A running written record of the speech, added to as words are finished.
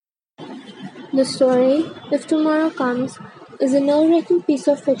The story, If Tomorrow Comes, is a nerve-wracking piece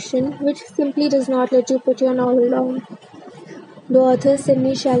of fiction which simply does not let you put your novel down. The author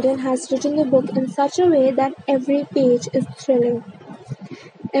Sidney Sheldon has written the book in such a way that every page is thrilling.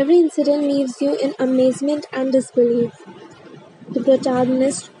 Every incident leaves you in amazement and disbelief. The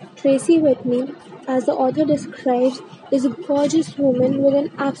protagonist, Tracy Whitney, as the author describes, is a gorgeous woman with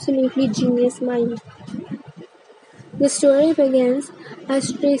an absolutely genius mind. The story begins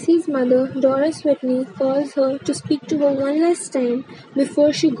as Tracy's mother, Doris Whitney, calls her to speak to her one last time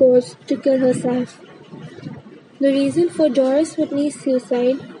before she goes to kill herself. The reason for Doris Whitney's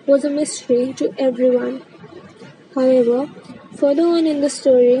suicide was a mystery to everyone. However, further on in the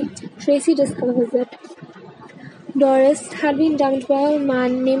story, Tracy discovers it. Doris had been dumped by a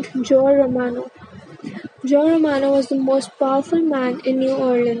man named Joe Romano. Joe Romano was the most powerful man in New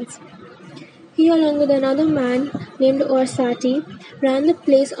Orleans. He, along with another man named Orsatti, ran the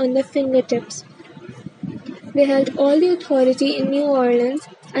place on their fingertips. They held all the authority in New Orleans,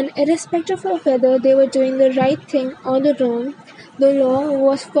 and irrespective of whether they were doing the right thing or the wrong, the law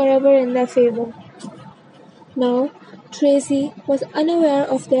was forever in their favor. Now, Tracy was unaware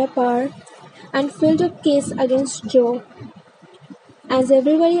of their power and filed a case against Joe. As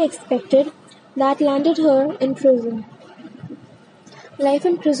everybody expected, that landed her in prison. Life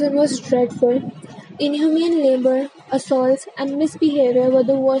in prison was dreadful. Inhumane labor, assaults, and misbehavior were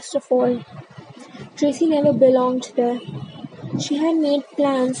the worst of all. Tracy never belonged there. She had made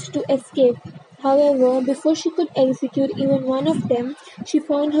plans to escape. However, before she could execute even one of them, she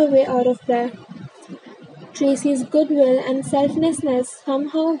found her way out of there. Tracy's goodwill and selflessness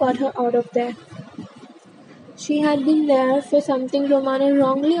somehow got her out of there. She had been there for something Romano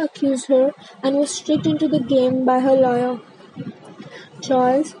wrongly accused her and was tricked into the game by her lawyer.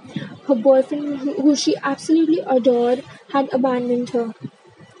 Charles, her boyfriend who she absolutely adored, had abandoned her.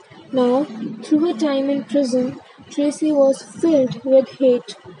 Now, through her time in prison, Tracy was filled with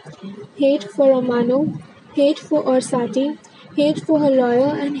hate. Hate for Romano, hate for Orsatti, hate for her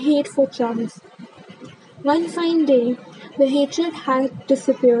lawyer, and hate for Charles. One fine day, the hatred had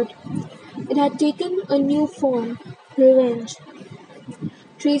disappeared. It had taken a new form, revenge.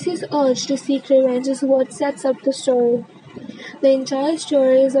 Tracy's urge to seek revenge is what sets up the story. The entire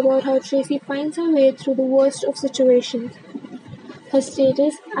story is about how Tracy finds her way through the worst of situations. Her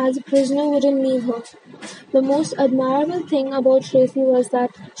status as a prisoner wouldn't leave her. The most admirable thing about Tracy was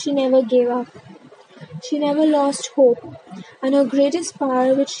that she never gave up. She never lost hope, and her greatest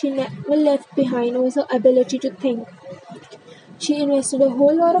power, which she never left behind, was her ability to think. She invested a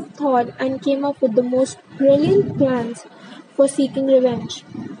whole lot of thought and came up with the most brilliant plans for seeking revenge.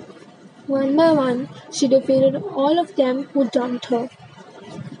 One by one, she defeated all of them who dumped her.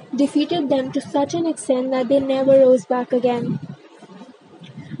 Defeated them to such an extent that they never rose back again.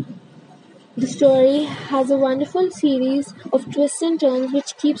 The story has a wonderful series of twists and turns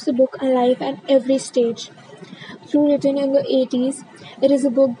which keeps the book alive at every stage. Though written in the 80s, it is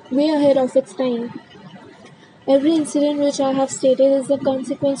a book way ahead of its time. Every incident which I have stated is the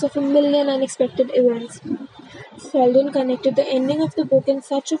consequence of a million unexpected events. Sheldon connected the ending of the book in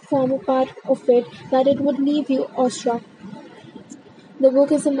such a formal part of it that it would leave you awestruck. The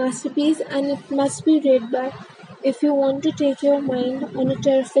book is a masterpiece and it must be read by if you want to take your mind on a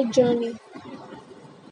terrific journey.